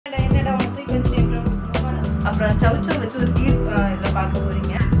அப்புறம் சவுச்சோ வச்சு ஒரு கீர் இதில் பார்க்க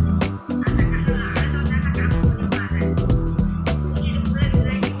போகிறீங்க.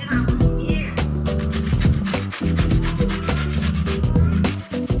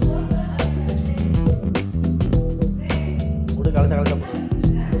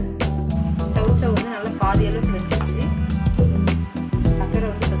 சவுச்சோ வந்து நல்லா பாதி அளவுக்கு வெந்துச்சு. சக்கரை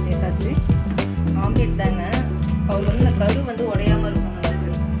வந்து இப்போ சேர்த்தாச்சு. ஆம்லேட் தாங்க. அவர் வந்து இந்த கரு வந்து உடையாமல் இருக்கும்.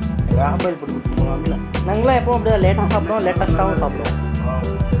 ஆம்பல் போட்டு கொடுத்துருவோம். நாங்களாம் எப்போ அப்படியே லேட்டாக சாப்பிடுவோம், லேட்டஸ்ட்டாகவும் சாப்பிடுவோம்.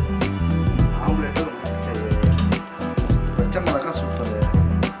 ஆம்லேட்டு பச்சை மிளகா சூப்பரு,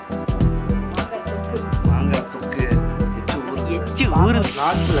 மாங்காய் தொக்கு, எச்சு ஊறு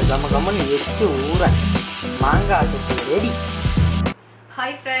நாட்டில் கம்மன்னு எச்சு ஊற மாங்காய் தொக்கு ready.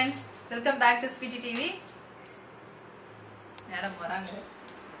 Hi friends, welcome back to sweetie TV. Madam வராங்க.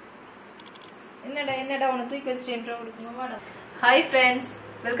 என்னடா உன்னை தூக்கி வச்சுட்டு என்ட்ரோ கொடுக்கணுமா? Hi friends,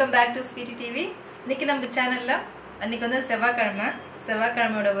 welcome back to sweetie TV. இன்றைக்கி நம்ம சேனலில் அன்றைக்கி வந்து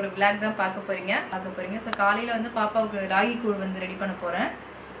செவ்வாய்க்கிழமையோட ஒரு விளாக் தான் பார்க்க போகிறீங்க. ஸோ காலையில் வந்து பாப்பாவுக்கு ராகி கூழ் வந்து ரெடி பண்ண போகிறேன்.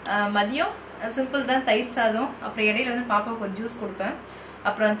 மதியம் சிம்பிள் தான், தயிர் சாதம். அப்புறம் இடையில வந்து பாப்பாவுக்கு ஒரு ஜூஸ் கொடுப்பேன்.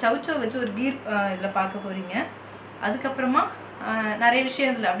 அப்புறம் சவுச்சோ வச்சு ஒரு கீர் இதில் பார்க்க போகிறீங்க. அதுக்கப்புறமா நிறைய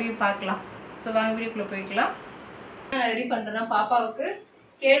விஷயம் இதில் அப்படியே பார்க்கலாம். ஸோ வாங்க வீடியோக்குள்ளே போய்க்கலாம். ரெடி பண்ணுறேன்னா பாப்பாவுக்கு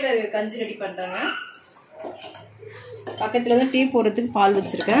கேழ்வரகு கஞ்சி ரெடி பண்ணுறேங்க. பக்கத்தில் வந்து டீ போடுறதுக்கு பால்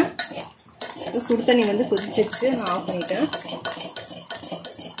வச்சுருக்கேன். சுடு தண்ணி வந்து கொதிச்சிச்சு, நான் ஆஃப் பண்ணிட்டேன்.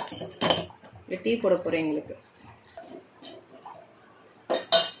 டீ போட போகிறேன் எங்களுக்கு.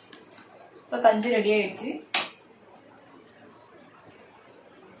 இப்போ கஞ்சி ரெடி ஆயிடுச்சு.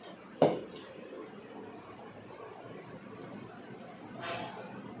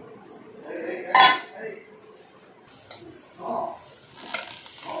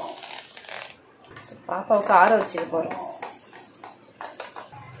 பாப்பாவுக்கு ஆற வச்சுக்க போகிறேன்.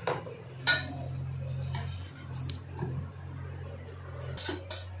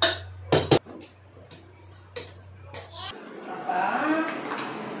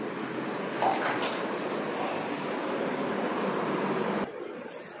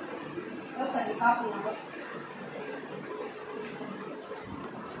 சாப்பிடலாம்.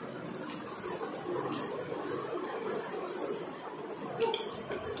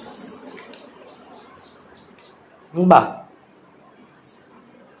 பா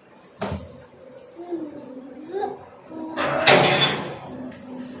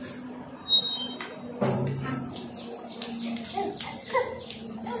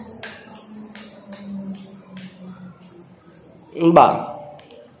பா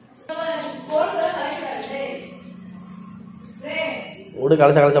ஓடு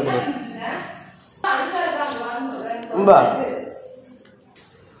கலச்சா போடு பா.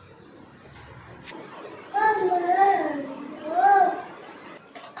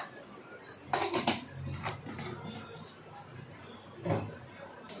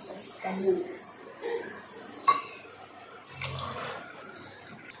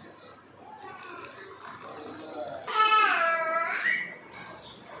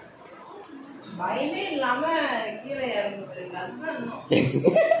 பயமே இல்லாம கீழே இறங்கு பாருங்க. அதுதான்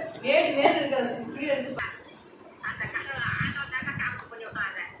வேடு இருக்கிறது கீழே எடுத்து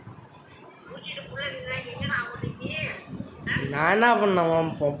நான் என்ன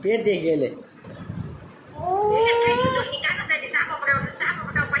பண்ணேன் பேத்திய கேளு.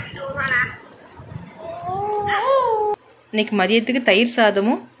 இன்னைக்கு மதியத்துக்கு தயிர்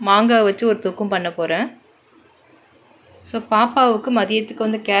சாதமும் மாங்காய் வச்சு ஒரு தொக்கும் பண்ண போகிறேன். ஸோ பாப்பாவுக்கு மதியத்துக்கு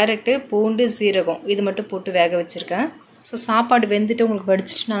வந்து கேரட்டு, பூண்டு, சீரகம் இது மட்டும் போட்டு வேக வச்சுருக்கேன். ஸோ சாப்பாடு வெந்துட்டு உங்களுக்கு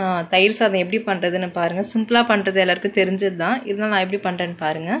வடிச்சிட்டு நான் தயிர் சாதம் எப்படி பண்ணுறதுன்னு பாருங்கள். சிம்பிளாக பண்ணுறது எல்லாருக்கும் தெரிஞ்சது தான், இருந்தாலும் நான் எப்படி பண்ணுறேன்னு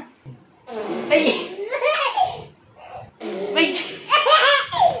பாருங்கள்.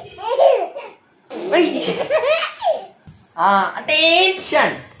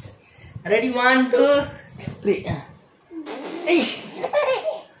 Attention! Ready, 1, 2, 3.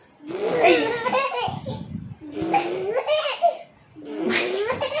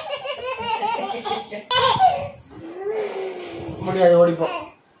 முடியாது, ஓடிப்போம்.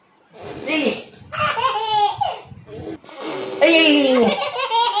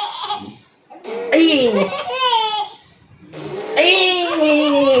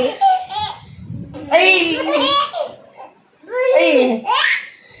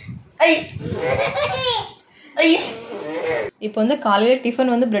 இப்போ வந்து காலையில்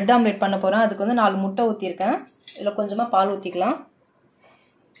டிஃபன் வந்து பிரெட் ஆம்லேட் பண்ண போகிறேன். அதுக்கு வந்து 4 முட்டை ஊற்றிருக்கேன். இதில் கொஞ்சமாக பால் ஊற்றிக்கலாம்.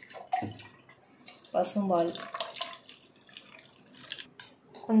 பசும்பால்,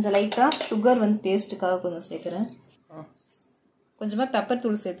 கொஞ்சம் லைட்டாக சுகர் வந்து டேஸ்ட்டுக்காக கொஞ்சம் சேர்க்குறேன். கொஞ்சமாக பெப்பர்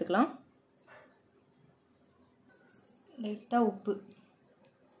தூள் சேர்த்துக்கலாம். லைட்டாக உப்பு,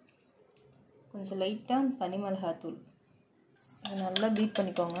 கொஞ்சம் லைட்டாக தனி மிளகாத்தூள் நல்லா பீட்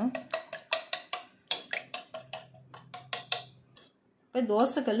பண்ணிக்கோங்க. இப்போ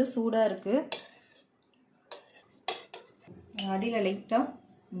தோசைக்கல் சூடாக இருக்குது. அடியில் லைட்டாக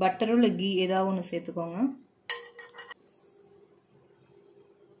பட்டரும் இல்லை கீ ஏதாவது ஒன்று சேர்த்துக்கோங்க.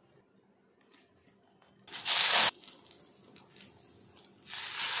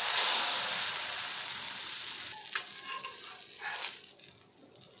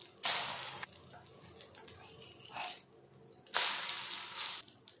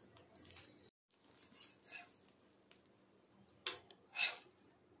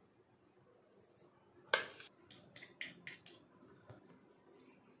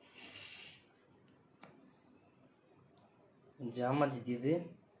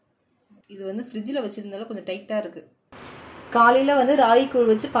 இது வந்து ஃப்ரிட்ஜில் வச்சுருந்தாலும் கொஞ்சம் டைட்டாக இருக்குது. காலையில் வந்து ராகி கூழ்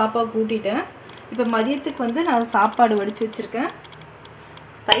வச்சு பாப்பாவுக்கு ஊட்டிட்டேன். இப்போ மதியத்துக்கு வந்து நான் சாப்பாடு வடித்து வச்சுருக்கேன்.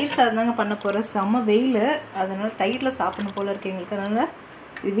 தயிர் சாதம் தாங்க பண்ண போகிறேன். செம்ம வெயில், அதனால் தயிரில் சாப்பிடணும் போல் இருக்குது எங்களுக்கு. அதனால்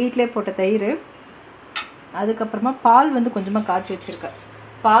இது வீட்டிலே போட்ட தயிர். அதுக்கப்புறமா பால் வந்து கொஞ்சமாக காய்ச்சி வச்சுருக்கேன்.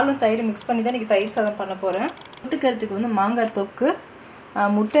 பாலும் தயிர் மிக்ஸ் பண்ணி தான் இன்றைக்கி தயிர் சாதம் பண்ண போகிறேன். தொட்டுக்கிறதுக்கு வந்து மாங்காய் தொக்கு,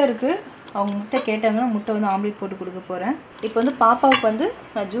 முட்டை இருக்குது. அவங்க முட்டை கேட்டாங்கன்னா முட்டை வந்து ஆம்லேட் போட்டு கொடுக்க போகிறேன். இப்போ வந்து பாப்பாவுக்கு வந்து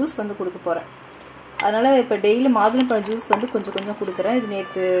நான் ஜூஸ் வந்து கொடுக்க போகிறேன். அதனால் இப்போ டெய்லி மாதுளம்பழம் ஜூஸ் வந்து கொஞ்சம் கொஞ்சம் கொடுக்குறேன். இது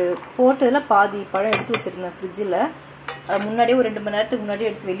நேற்று போட்டதில் பாதி பழம் எடுத்து வச்சுருந்தேன் ஃப்ரிட்ஜில். அது முன்னாடியே ஒரு 2 மணி நேரத்துக்கு முன்னாடியே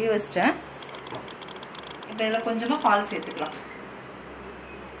எடுத்து வெளியே வச்சிட்டேன். இப்போ இதில் கொஞ்சமாக பால் சேர்த்துக்கலாம்.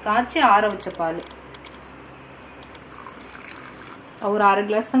 காய்ச்சி ஆற வச்ச பால். ஒரு 1/2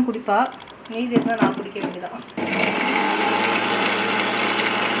 கிளாஸ் தான் குடிப்பா, மீதி இருந்தால் நான் குடிக்க வேண்டியதான்.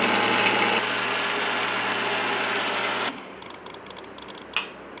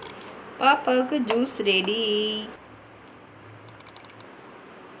 பாப்பாவுக்கு ஜூஸ் ரெடி.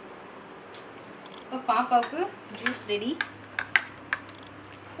 பாப்பாவுக்கு ஜூஸ் ரெடி.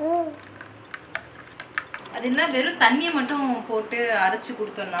 அது என்ன வெறும் தண்ணியை மட்டும் போட்டு அரைச்சி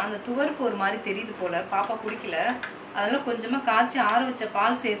கொடுத்தோம்னா அந்த துவர்ப்பு ஒரு மாதிரி தெரியுது போல. பாப்பா குடிக்கல. அதனால கொஞ்சமாக காய்ச்சி ஆற வச்ச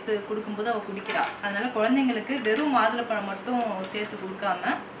பால் சேர்த்து கொடுக்கும்போது அவள் குடிக்கிறா. அதனால குழந்தைங்களுக்கு வெறும் மாதுளப்பழம் மட்டும் சேர்த்து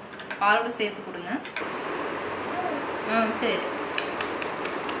கொடுக்காம பாலோட சேர்த்து கொடுங்க. சரி.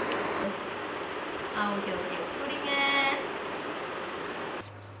 ஓகே ஓகே குடிங்க.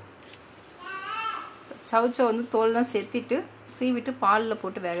 சவுச்சோ வந்து தோல்லாம் சேர்த்திட்டு சீவிட்டு பாலில்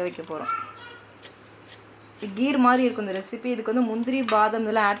போட்டு வேக வைக்க போகிறோம். கீர் மாதிரி இருக்கும் இந்த ரெசிபி. இதுக்கு வந்து முந்திரி பாதாம்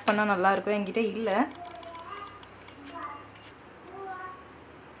இதெல்லாம் ஆட் பண்ணால் நல்லாயிருக்கும். என்கிட்ட இல்லை.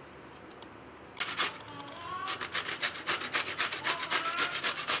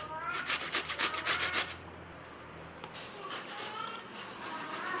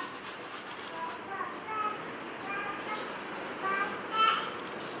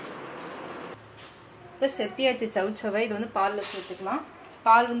 இப்போ செத்தியாச்சு சவுச்சவை. இது வந்து பாலில் சேர்த்துக்கலாம்.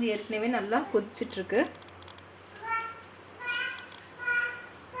 பால் வந்து ஏற்கனவே நல்லா கொதிச்சிட்ருக்கு.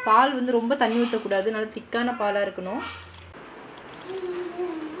 பால் வந்து ரொம்ப தண்ணி ஊற்றக்கூடாது, நல்லா திக்கான பாலாக இருக்கணும்.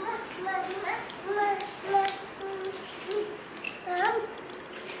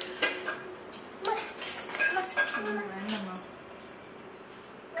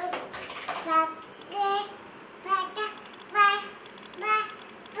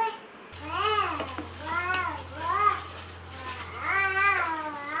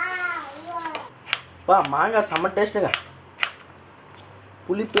 மாங்காய் செம்ம டேஸ்ட்டுங்க.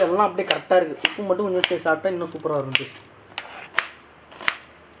 புளிப்பு எல்லாம் அப்படியே கரெக்டாக இருக்குது. உப்பு மட்டும் கொஞ்சம் சாப்பிட்டா இன்னும் சூப்பராக இருக்கும் டேஸ்ட்.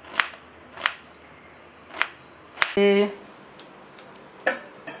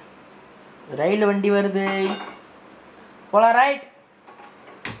 ரயில் வண்டி வருது, போலாம். ரைட்.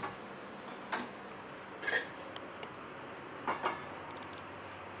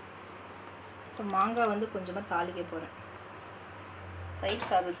 இப்போ மாங்காய் வந்து கொஞ்சமாக தாளிக்க போகிறேன். தயிர்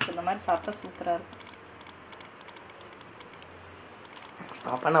சாதத்துக்கு இந்த மாதிரி சாப்பிட்டா சூப்பராக இருக்கும்.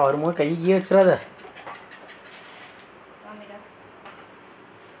 பாப்பா நான் வரும்போது கைக்கே வச்சிடாத.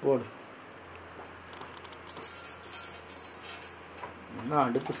 போடு. இன்னும்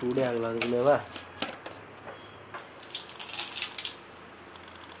அடுப்பு சூடே ஆகல அதுக்குள்ளேவா.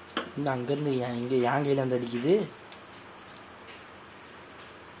 இந்த அங்கேருந்து இங்கே என் கையில் வந்து அடிக்குது.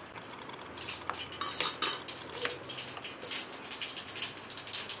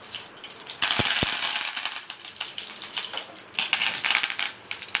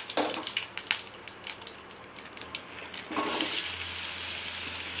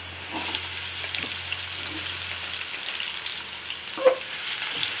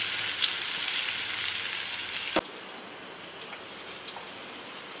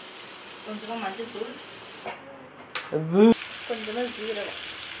 கொஞ்சமாக மஞ்சள் தூள், கொஞ்சமாக ஜீரகம்,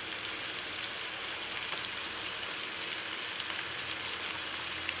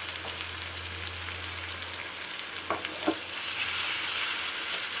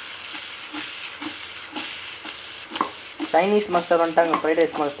 சைனீஸ் மாஸ்டர் வந்துட்டாங்க, ஃப்ரைட்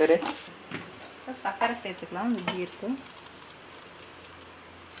ரைஸ் மாஸ்டரு. சக்கரை சேர்த்துக்கலாம். இப்படி இருக்கு.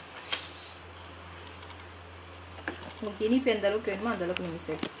 உங்களுக்கு இனிப்பு எந்த அளவுக்கு வேணுமோ அந்த அளவுக்கு நீங்கள்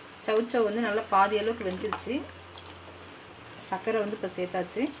சேர்த்து. சவுச்சவ் வந்து நல்லா பாதி அளவுக்கு வெந்துருச்சு. சக்கரை வந்து இப்போ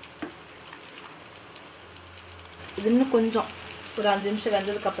சேர்த்தாச்சு. இது இன்னும் கொஞ்சம் ஒரு 5 நிமிஷம்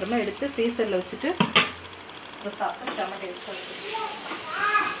வெந்ததுக்கப்புறமா எடுத்து ஃப்ரீசரில் வச்சுட்டு சாப்பிட்டு செம்ம டேஸ்ட்டாக இருக்கும்.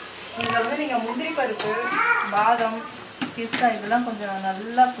 இதில் வந்து நீங்கள் முந்திரி பருப்பு, பாதம், பிஸ்தா இதெல்லாம் கொஞ்சம்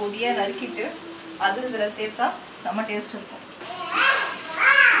நல்லா பொடியாக நறுக்கிட்டு அது இதில் சேர்த்தா செம்ம டேஸ்ட் இருக்கும்.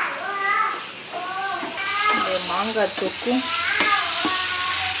 இந்த மாங்காய் தொக்கும்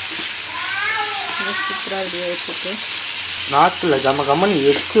சூப்பராக ரெடி ஆகிட்டு நாக்கில் கம கம்மன்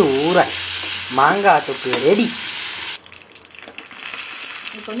எச்சு ஊற மாங்காய் தொக்கு ரெடி.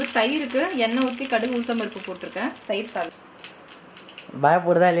 இப்போ வந்து தயிருக்கு எண்ணெய் ஊற்றி கடுகு உளுத்தம் பருப்பு போட்டிருக்கேன். தயிர் சாதம்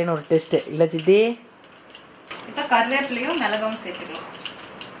பயப்படுறதா இல்லைன்னு ஒரு டெஸ்ட்டு இல்லை சித்தி. இப்போ கருவேப்பிலையும் மிளகாவும் சேர்த்துக்கலாம்.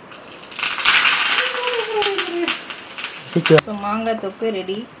 ஸோ மாங்காய் தொக்கு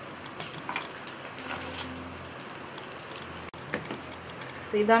ரெடி.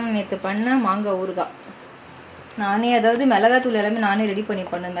 ஸோ இதான் நேற்று பண்ண மாங்காய் ஊறுகாய். நானே அதாவது மிளகாத்தூள் எல்லாமே நானே ரெடி பண்ணி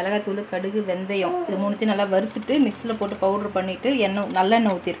பண்ணேன். மிளகாத்தூள், கடுகு, வெந்தயம் இது மூணுத்தையும் நல்லா வறுத்துட்டு மிக்ஸில் போட்டு பவுட்ரு பண்ணிவிட்டு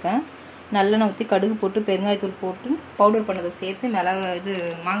நல்லெண்ணெய் ஊற்றிருக்கேன். நல்லெண்ணெய் ஊற்றி கடுகு போட்டு பெருங்காயத்தூள் போட்டு பவுடர் பண்ணதை சேர்த்து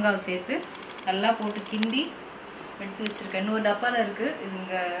மாங்காவை சேர்த்து நல்லா போட்டு கிண்டி எடுத்து வச்சுருக்கேன். இன்னொரு டப்பாவில் இருக்குது.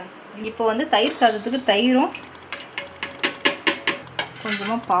 இதுங்க இப்போ வந்து தயிர் சாதத்துக்கு தயிரும்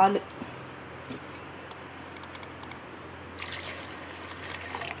கொஞ்சமாக பால்.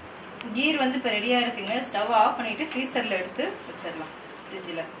 கீர் வந்து இப்போ ரெடியாக இருக்குங்க. ஸ்டவ் ஆஃப் பண்ணிவிட்டு ஃப்ரீசரில் எடுத்து வச்சிடலாம்.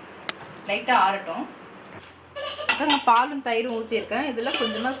 ஃப்ரிட்ஜில் லைட்டாக ஆறட்டும். இப்போ நான் பாலும் தயிரும் ஊற்றிருக்கேன். இதில்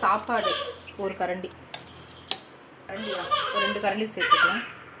கொஞ்சமாக சாப்பாடு ஒரு கரண்டி ஒரு 2 கரண்டி சேர்த்துக்கலாம்.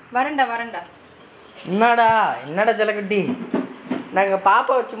 வரண்டா என்னடா செல்லக்குட்டி, நாங்கள்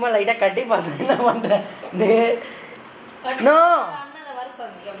பாப்பா சும்மா லைட்டாக கட்டி பார்த்து என்ன பண்ணுறேன்.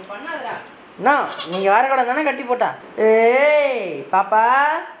 நீங்கள் வரக்கூடாது தானே கட்டி போட்டா. ஏய் பாப்பா,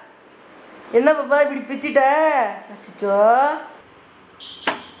 என்ன பாப்பா இப்படி பிச்சுட்ட? அச்சோ,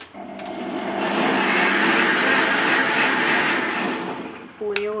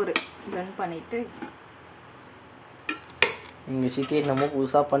 ஒரே ஒரு பிளண்ட் பண்ணிட்டு எங்கள் சித்தி என்னமோ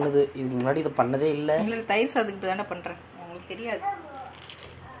புதுசாக பண்ணுது. இதுக்கு முன்னாடி இதை பண்ணதே இல்லை. உங்களுக்கு தயிர் சாதத்துக்கு தானே பண்ணுறேன், உங்களுக்கு தெரியாது.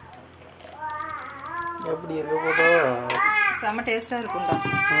 எப்படி இருக்க போதோ செம்ம டேஸ்ட்டாக இருக்கும்டா.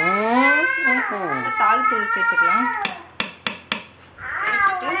 தாளிச்சதை சேர்த்துக்கலாம்.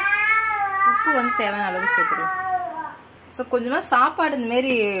 உப்பு வந்து தேவையான அளவு சேர்த்துக்கலாம். ஸோ கொஞ்சமாக சாப்பாடு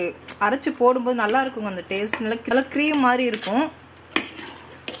இந்தமாரி அரைச்சி போடும்போது நல்லா இருக்குங்க. அந்த டேஸ்ட் நல்லா க்ரீம் மாதிரி இருக்கும்.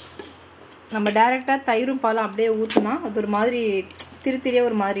 நம்ம டைரெக்டாக தயிரும் பாலும் அப்படியே ஊற்றினா அது ஒரு மாதிரி திரியாக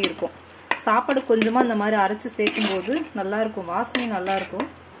ஒரு மாதிரி இருக்கும். சாப்பாடு கொஞ்சமாக அந்த மாதிரி அரைச்சி சேர்க்கும்போது நல்லாயிருக்கும். வாசனையும் நல்லாயிருக்கும்.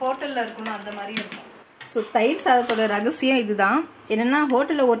 ஹோட்டலில் இருக்கணும் அந்த மாதிரி இருக்கும். ஸோ தயிர் சாதத்தோட ரகசியம் இதுதான். என்னென்னா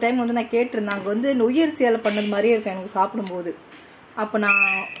ஹோட்டலில் ஒரு டைம் வந்து நான் கேட்டிருந்தேன். அங்கே வந்து நொய்யரிசியால் பண்ணது மாதிரியே இருக்கும் எனக்கு சாப்பிடும்போது. அப்போ நான்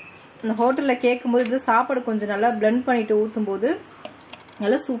இந்த ஹோட்டலில் கேட்கும்போது இது சாப்பாடு கொஞ்சம் நல்லா பிளெண்ட் பண்ணிவிட்டு ஊற்றும்போது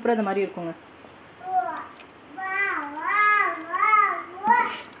நல்லா சூப்பராக இந்த மாதிரி இருக்குங்க.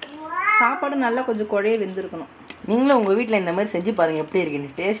 சாப்பாடு நல்லா கொஞ்சம் குழைய வெந்திருக்கணும். நீங்களும் உங்கள் வீட்டில் இந்த மாதிரி செஞ்சு பாருங்கள் எப்படி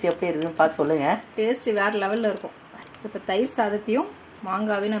இருக்குன்னு. டேஸ்ட் எப்படி இருக்குன்னு பார்த்து சொல்லுங்கள். டேஸ்ட்டு வேறு லெவலில் இருக்கும். ஸோ இப்போ தயிர் சாதத்தையும்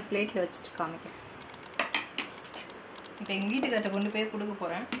மாங்காவையும் நான் பிளேட்டில் வச்சுட்டு காமிக்கிறேன். இப்போ எங்கள் வீட்டுக்கிட்ட கொண்டு போய் கொடுக்க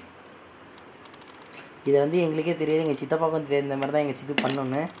போகிறேன். இதை வந்து எங்களுக்கே தெரியாது, எங்கள் சித்தப்பாவுக்கும் தெரியாது இந்த மாதிரி தான் எங்கள் சித்து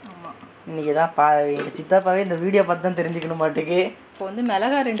பண்ணோன்னு. ஆமாம், இன்றைக்கி தான் எங்கள் சித்தப்பாவே இந்த வீடியோ பார்த்து தான் தெரிஞ்சுக்கணும் மாட்டுக்கு. இப்போ வந்து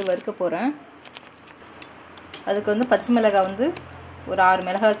மிளகாய் 2 வறுக்க போகிறேன். அதுக்கு வந்து பச்சை மிளகாய் வந்து ஒரு 6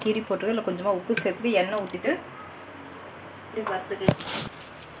 மிளகாய் கீரி போட்டுருக்கு. இல்லை கொஞ்சமாக உப்பு சேர்த்துட்டு எண்ணெய் ஊற்றிட்டு இப்படி வறுத்துக்கலாம்.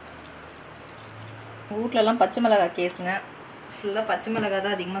 வீட்லலாம் பச்சை மிளகாய் கேஸுங்க. ஃபுல்லாக பச்சை மிளகாய்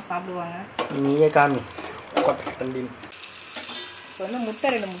தான் அதிகமாக சாப்பிடுவாங்க. நீயே காமி. இப்போ வந்து முட்டை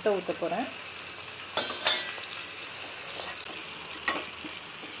 2 முட்டை ஊற்ற போகிறேன்.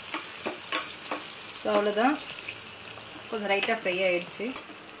 ஸோ அவ்வளோதான். கொஞ்சம் லைட்டாக ஃப்ரை ஆகிடுச்சு.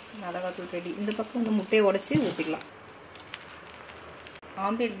 மிளகாத்தூள் ரெடி. இந்த பக்கம் வந்து முட்டையை உடச்சி ஊற்றிக்கலாம்.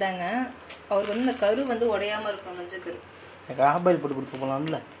 ஆம்லேட் தாங்க. அவருக்கு வந்து இந்த கரு வந்து உடையாமல் இருக்கும். மஞ்சள் கரு எனக்கு ஆபாயில் போட்டு கொடுத்து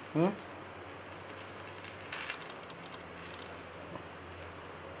போகலாம்ல.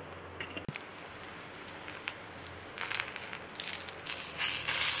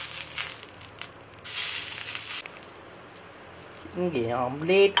 இங்கே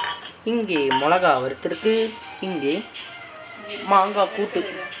ஆம்லேட், இங்கே மிளகா வறுத்துருக்கு, இங்கே மாங்காய் கூட்டு.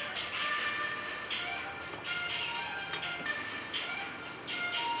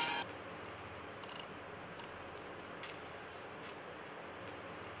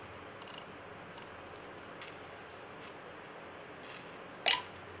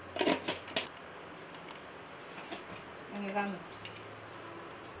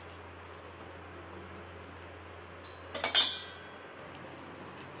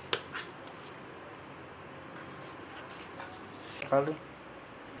 காலு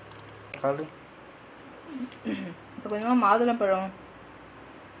காலு. இப்போ கொஞ்சமாக மாதுளம்பழம்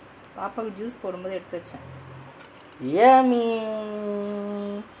பாப்பாவுக்கு ஜூஸ் போடும்போது எடுத்து வச்சேன். ஏமி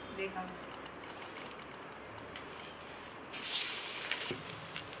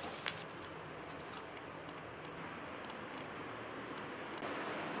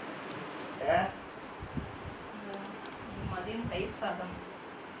மதியம் தயிர் சாதம்.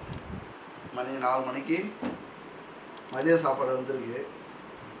 மணி 4 மணிக்கு மதிய சாப்பாடு வந்திருக்கு.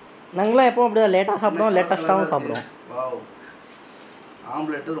 நாங்களாம் எப்போ அப்படியே லேட்டாக சாப்பிடுவோம், லேட்டஸ்ட்டாகவும் சாப்பிடுவோம். வாவ்,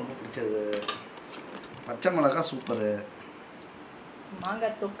 ஆம்லெட்டு ரொம்ப பிடிச்சது. பச்சை மிளகாய் சூப்பரு.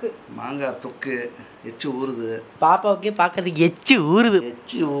 மாங்காய் தொக்கு. மாங்காய் தொக்கு எச்சு ஊறுது. பாப்பாவுக்கே பார்க்கறதுக்கு எச்சு ஊறுது.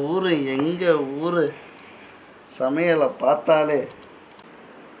 எச்சு ஊறு எங்கே ஊறு சமையலை பார்த்தாலே.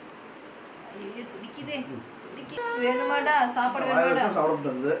 ஐயோ துடிக்குதே, வேணுமாடா சாப்பாடு வேணுமாடா? சாப்பிட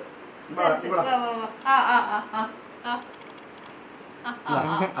முடியாது.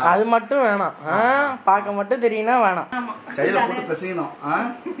 அது மட்டும் வேணாம். பார்க்க மட்டும் தெரியும்னா வேணாம். கையில போட்டு பிசையணும்.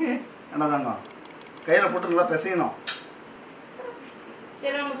 என்னதாங்க கையில போட்டு நல்லா பிசையணும்.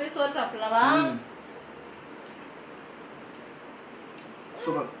 சரி நம்ம போய் சோறு சாப்பிடலாம்.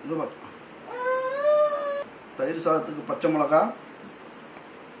 Super super. தயிர் சாதத்துக்கு பச்சை மிளகாய்,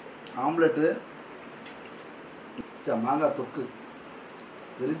 ஆம்லெட்டு, மாங்காய் தொக்கு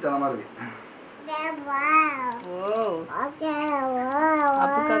வெறித்தனமா இருக்கு. ஓ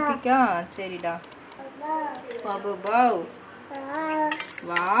அப்போ கத்திக்கா. சரிடா பாபு. Pav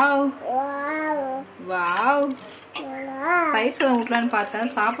wow wow. தயிர் சாதம் ஊட்டலான்னு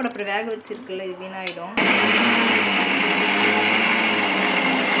பார்த்தேன், சாப்பாடு அப்புறம் வேக வச்சிருக்குல்ல, இது வீணாயிடும்.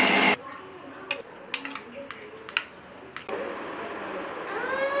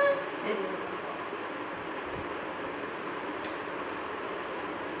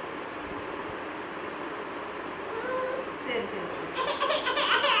 சரி சரி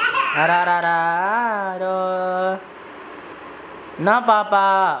என்ன பாப்பா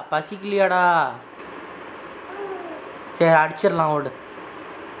பசிக்கலையாடா? சரி அடிச்சிடலாம், ஓடு.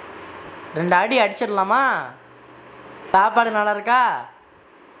 2 அடி அடிச்சிடலாமா? சாப்பாடு நல்லா இருக்கா?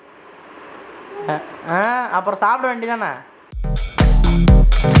 அப்புறம் சாப்பிட வேண்டியதானே?